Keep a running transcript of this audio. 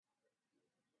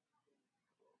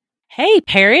Hey,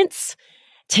 parents.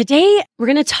 Today, we're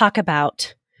going to talk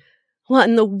about what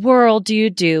in the world do you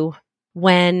do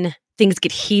when things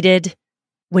get heated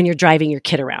when you're driving your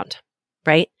kid around,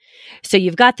 right? So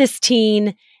you've got this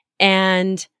teen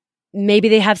and maybe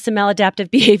they have some maladaptive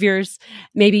behaviors.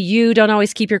 Maybe you don't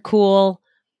always keep your cool.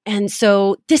 And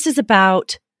so this is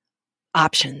about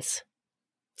options.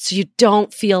 So you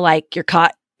don't feel like you're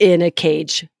caught in a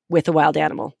cage with a wild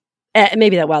animal.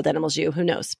 Maybe that wild animal's you. Who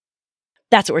knows?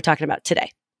 That's what we're talking about today.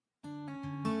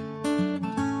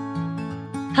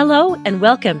 Hello and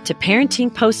welcome to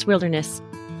Parenting Post-Wilderness,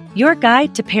 your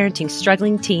guide to parenting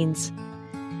struggling teens.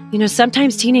 You know,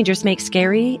 sometimes teenagers make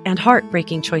scary and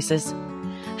heartbreaking choices.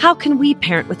 How can we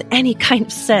parent with any kind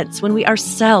of sense when we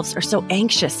ourselves are so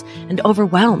anxious and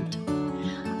overwhelmed?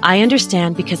 I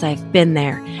understand because I've been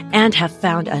there and have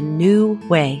found a new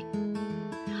way.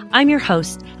 I'm your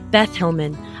host, Beth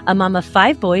Hillman, a mom of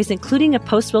 5 boys, including a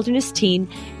post-wilderness teen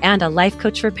and a life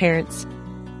coach for parents.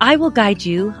 I will guide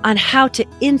you on how to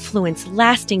influence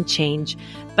lasting change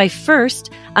by first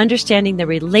understanding the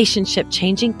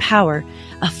relationship-changing power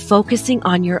of focusing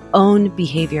on your own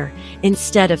behavior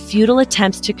instead of futile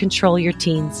attempts to control your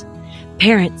teens.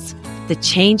 Parents, the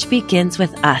change begins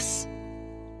with us.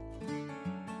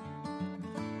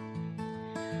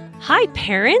 Hi,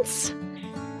 parents.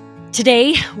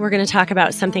 Today, we're going to talk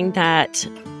about something that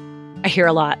I hear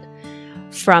a lot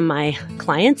from my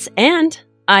clients, and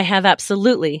I have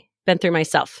absolutely been through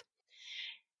myself.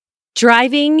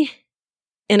 Driving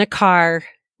in a car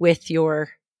with your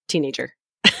teenager.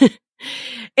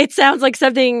 It sounds like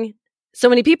something so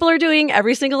many people are doing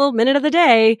every single minute of the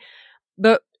day,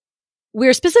 but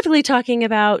we're specifically talking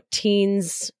about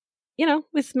teens,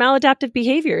 with maladaptive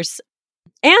behaviors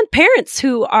and parents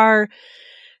who are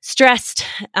stressed,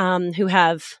 who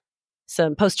have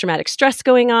some post-traumatic stress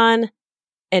going on,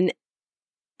 and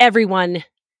everyone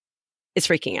is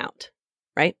freaking out,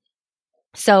 right?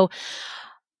 So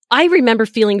I remember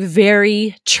feeling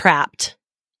very trapped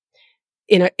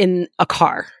in a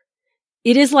car.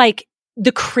 It is like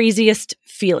the craziest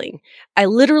feeling. I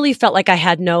literally felt like I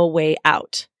had no way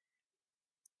out.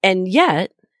 And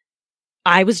yet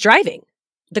I was driving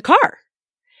the car.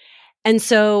 And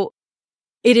so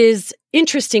it is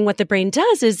interesting what the brain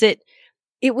does is it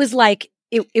was like,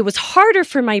 it was harder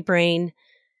for my brain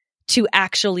to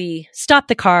actually stop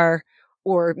the car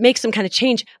or make some kind of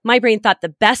change. My brain thought the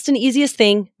best and easiest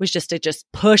thing was just to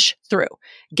push through,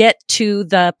 get to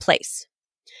the place.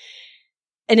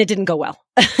 And it didn't go well.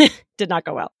 Did not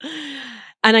go well.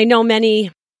 And I know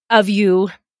many of you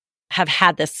have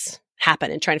had this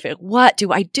happen and trying to figure, what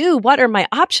do I do? What are my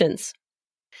options?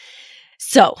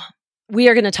 So we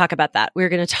are going to talk about that. We're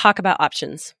going to talk about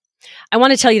options. I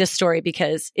want to tell you this story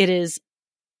because it is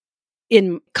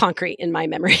in concrete in my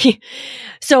memory.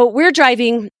 So we're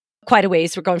driving quite a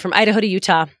ways. We're going from Idaho to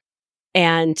Utah,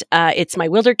 and it's my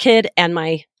Wilder kid and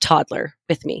my toddler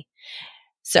with me.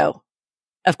 So,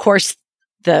 of course,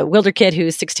 the Wilder kid,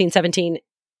 who's 16, 17,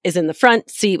 is in the front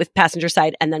seat with passenger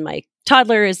side, and then my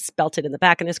toddler is belted in the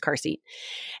back in his car seat.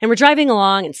 And we're driving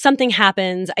along, and something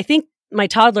happens. I think my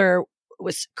toddler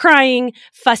was crying,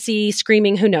 fussy,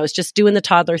 screaming, who knows, just doing the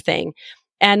toddler thing.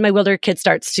 And my Wilder kid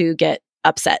starts to get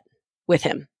upset with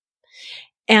him.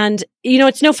 And,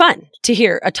 it's no fun to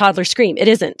hear a toddler scream. It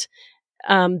isn't.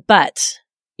 But,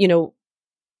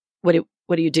 what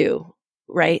do you do?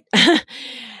 Right?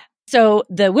 So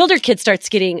the Wilder kid starts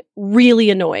getting really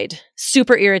annoyed,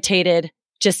 super irritated,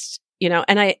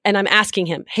 and I'm asking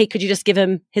him, hey, could you just give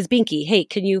him his binky? Hey,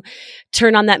 can you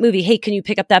turn on that movie? Hey, can you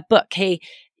pick up that book? Hey,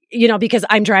 because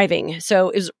I'm driving. So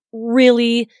it was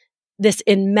really this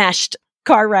enmeshed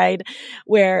car ride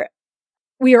where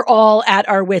we are all at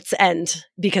our wits' end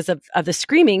because of the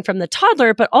screaming from the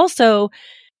toddler, but also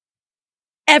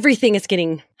everything is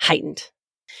getting heightened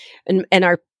and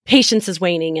our patience is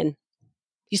waning. And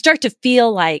you start to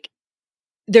feel like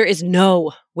there is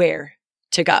nowhere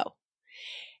to go.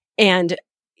 And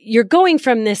you're going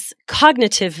from this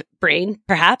cognitive brain,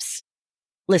 perhaps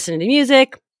listening to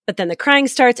music, but then the crying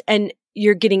starts and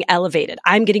you're getting elevated.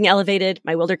 I'm getting elevated.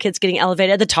 My Wilder kid's getting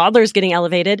elevated. The toddler's getting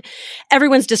elevated.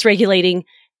 Everyone's dysregulating,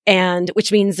 and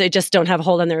which means they just don't have a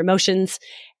hold on their emotions.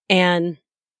 And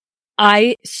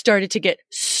I started to get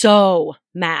so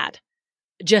mad,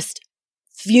 just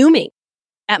fuming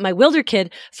at my Wilder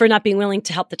kid for not being willing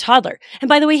to help the toddler. And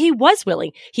by the way, he was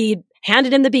willing. He'd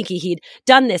handed him the binky. He'd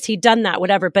done this. He'd done that,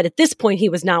 whatever. But at this point, he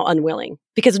was now unwilling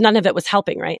because none of it was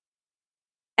helping, right?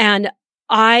 And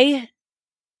I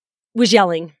was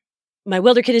yelling. My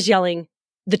Wilder kid is yelling.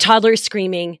 The toddler is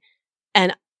screaming.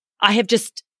 And I have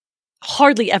just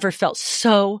hardly ever felt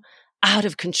so out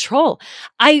of control.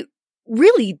 I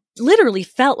really literally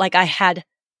felt like I had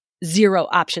zero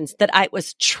options, that I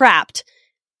was trapped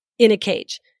in a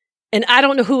cage. And I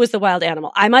don't know who was the wild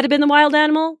animal. I might have been the wild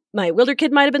animal. My wilder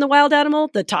kid might have been the wild animal.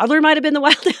 The toddler might have been the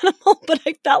wild animal. But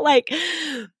I felt like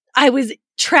I was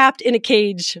trapped in a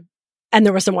cage and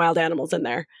there were some wild animals in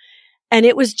there. And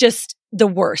it was just the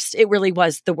worst. It really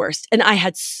was the worst. And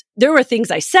there were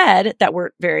things I said that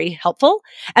were very helpful.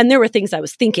 And there were things I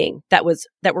was thinking that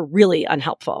were really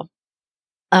unhelpful.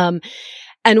 And,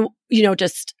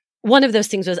 just one of those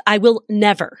things was, I will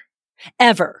never,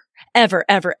 ever, ever,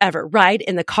 ever, ever ride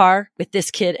in the car with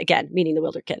this kid again, meaning the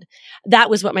wilder kid. That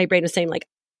was what my brain was saying. Like,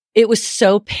 it was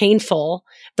so painful.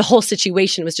 The whole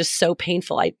situation was just so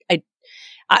painful. I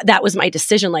that was my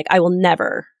decision. Like, I will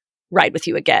never ride with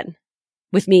you again,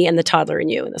 with me and the toddler and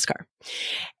you in this car.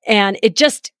 And it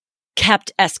just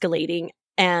kept escalating.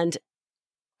 And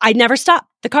I never stopped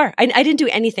the car. I didn't do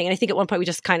anything. And I think at one point we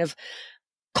just kind of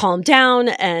calmed down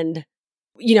and,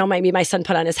 maybe my son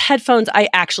put on his headphones. I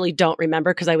actually don't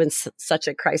remember because I was in such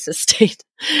a crisis state.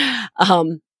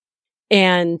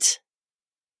 And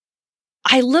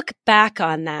I look back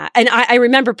on that and I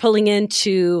remember pulling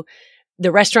into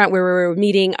the restaurant where we were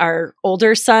meeting our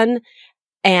older son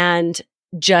and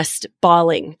just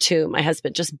bawling to my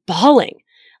husband, just bawling.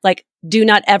 Like, do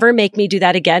not ever make me do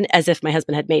that again, as if my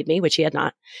husband had made me, which he had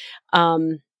not.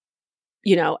 And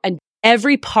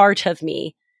every part of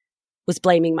me was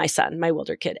blaming my son, my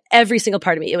wilder kid. Every single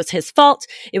part of me. It was his fault.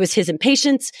 It was his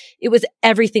impatience.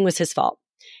 Everything was his fault.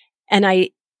 And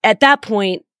at that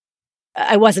point,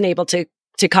 I wasn't able to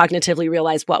cognitively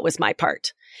realize what was my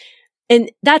part.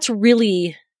 And that's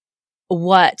really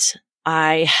what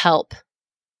I help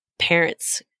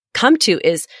parents come to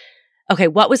is, okay,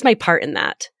 what was my part in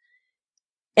that?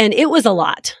 And it was a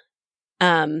lot.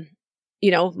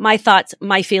 My thoughts,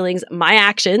 my feelings, my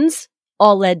actions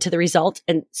all led to the result.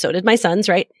 And so did my son's,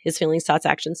 right? His feelings, thoughts,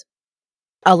 actions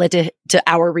all led to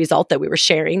our result that we were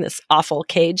sharing, this awful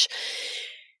cage.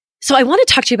 So I want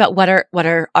to talk to you about what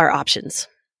are our options.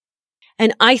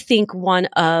 And I think and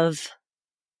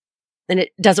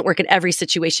it doesn't work in every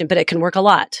situation, but it can work a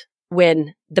lot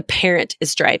when the parent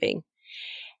is driving.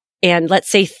 And let's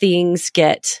say things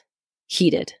get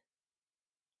heated.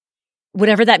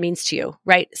 Whatever that means to you,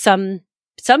 right? Some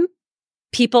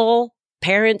people,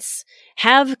 parents,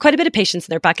 have quite a bit of patience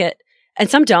in their bucket, and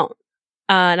some don't.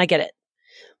 And I get it.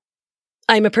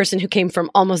 I'm a person who came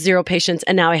from almost zero patience,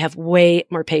 and now I have way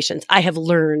more patience. I have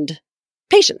learned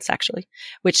patience, actually,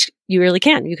 which you really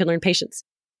can. You can learn patience.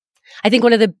 I think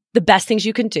one of the best things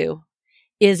you can do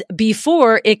is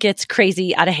before it gets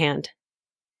crazy out of hand,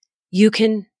 you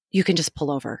can just pull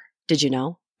over. Did you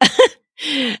know?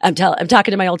 I'm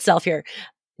talking to my old self here.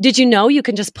 Did you know you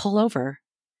can just pull over?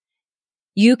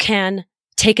 You can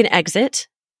take an exit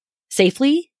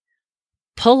safely,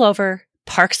 pull over,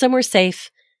 park somewhere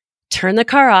safe, turn the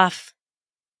car off,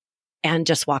 and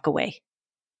just walk away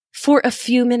for a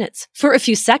few minutes, for a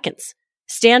few seconds.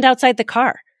 Stand outside the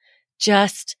car.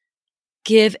 Just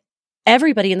give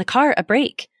everybody in the car a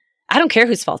break. I don't care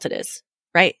whose fault it is,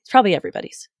 right? It's probably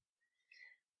everybody's.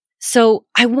 So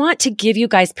I want to give you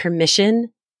guys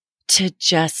permission to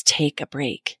just take a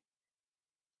break.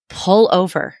 Pull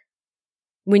over.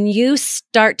 When you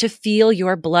start to feel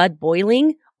your blood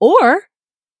boiling, or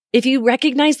if you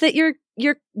recognize that your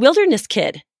wilderness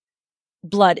kid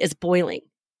blood is boiling,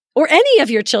 or any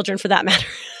of your children for that matter,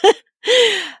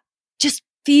 just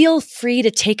feel free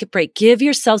to take a break. Give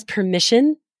yourselves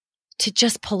permission to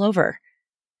just pull over.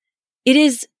 It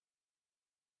is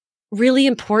really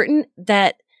important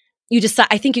that you decide.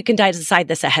 I think you can decide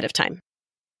this ahead of time.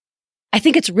 I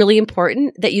think it's really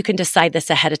important that you can decide this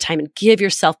ahead of time and give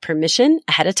yourself permission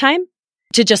ahead of time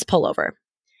to just pull over.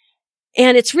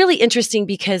 And it's really interesting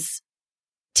because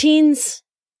teens,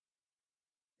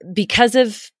 because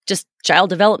of just child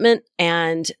development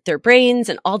and their brains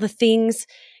and all the things,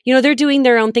 they're doing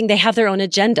their own thing. They have their own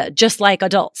agenda, just like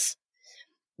adults.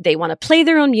 They want to play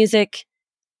their own music.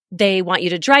 They want you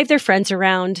to drive their friends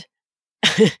around.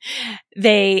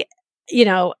 They,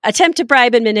 attempt to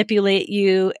bribe and manipulate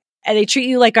you, and they treat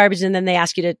you like garbage, and then they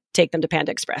ask you to take them to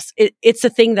Panda Express. It's a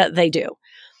thing that they do.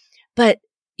 But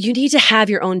you need to have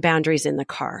your own boundaries in the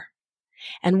car.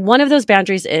 And one of those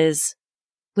boundaries is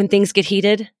when things get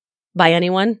heated by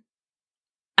anyone,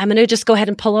 I'm going to just go ahead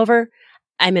and pull over.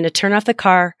 I'm going to turn off the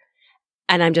car,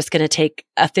 and I'm just going to take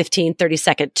a 15, 30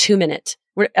 second, 2-minute.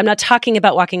 I'm not talking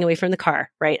about walking away from the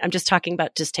car, right? I'm just talking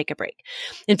about just take a break.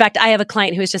 In fact, I have a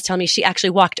client who was just telling me she actually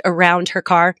walked around her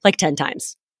car like 10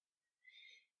 times.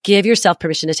 Give yourself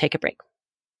permission to take a break.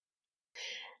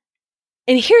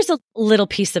 And here's a little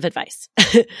piece of advice.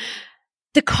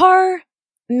 The car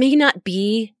may not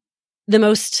be the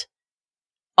most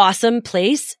awesome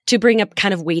place to bring up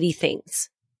kind of weighty things.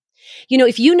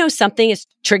 If you know something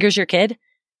triggers your kid,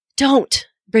 don't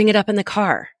bring it up in the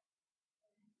car.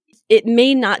 It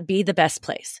may not be the best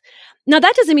place. Now,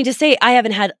 that doesn't mean to say I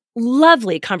haven't had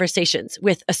lovely conversations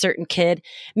with a certain kid.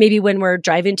 Maybe when we're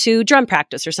driving to drum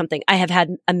practice or something, I have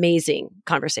had amazing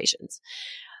conversations.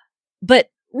 But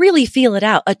really feel it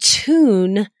out.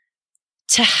 Attune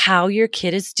to how your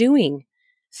kid is doing.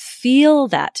 Feel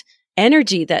that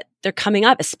energy that they're coming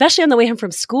up, especially on the way home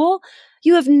from school.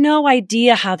 You have no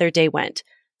idea how their day went.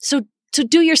 So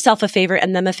do yourself a favor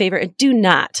and them a favor, and do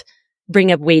not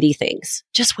bring up weighty things.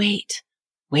 Just wait.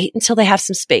 Wait until they have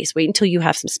some space. Wait until you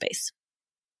have some space.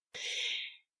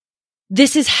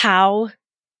 This is how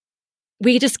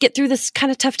we just get through this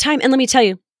kind of tough time. And let me tell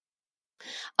you,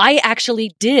 I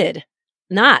actually did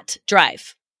not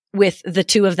drive with the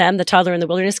two of them, the toddler and the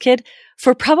wilderness kid,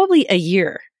 for probably a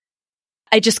year.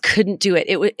 I just couldn't do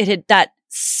it. That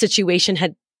situation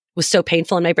was so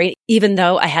painful in my brain, even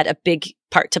though I had a big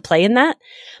part to play in that.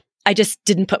 I just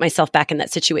didn't put myself back in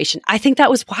that situation. I think that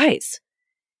was wise.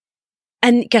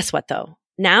 And guess what though?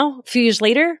 Now, a few years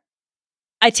later,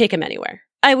 I take him anywhere.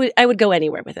 I would go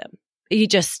anywhere with him. He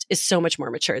just is so much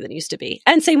more mature than he used to be.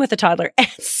 And same with the toddler, and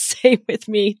same with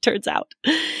me, turns out.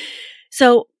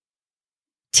 So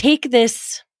take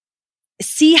this,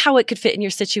 see how it could fit in your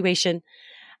situation.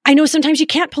 I know sometimes you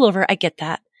can't pull over. I get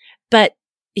that. But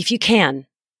if you can,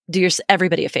 do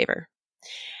everybody a favor.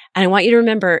 And I want you to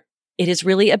remember, it is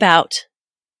really about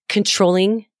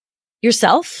controlling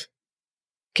yourself,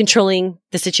 controlling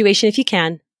the situation if you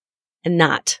can, and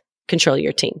not control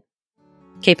your teen.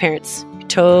 Okay, parents, you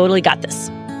totally got this.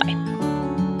 Bye.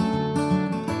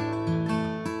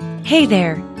 Hey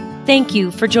there. Thank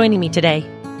you for joining me today.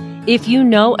 If you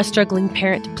know a struggling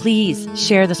parent, please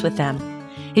share this with them.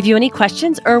 If you have any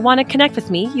questions or want to connect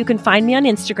with me, you can find me on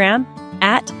Instagram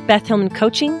at Beth Hillman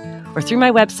Coaching or through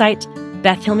my website,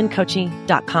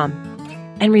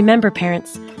 bethhillmancoaching.com. And remember,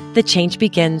 parents, the change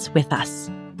begins with us.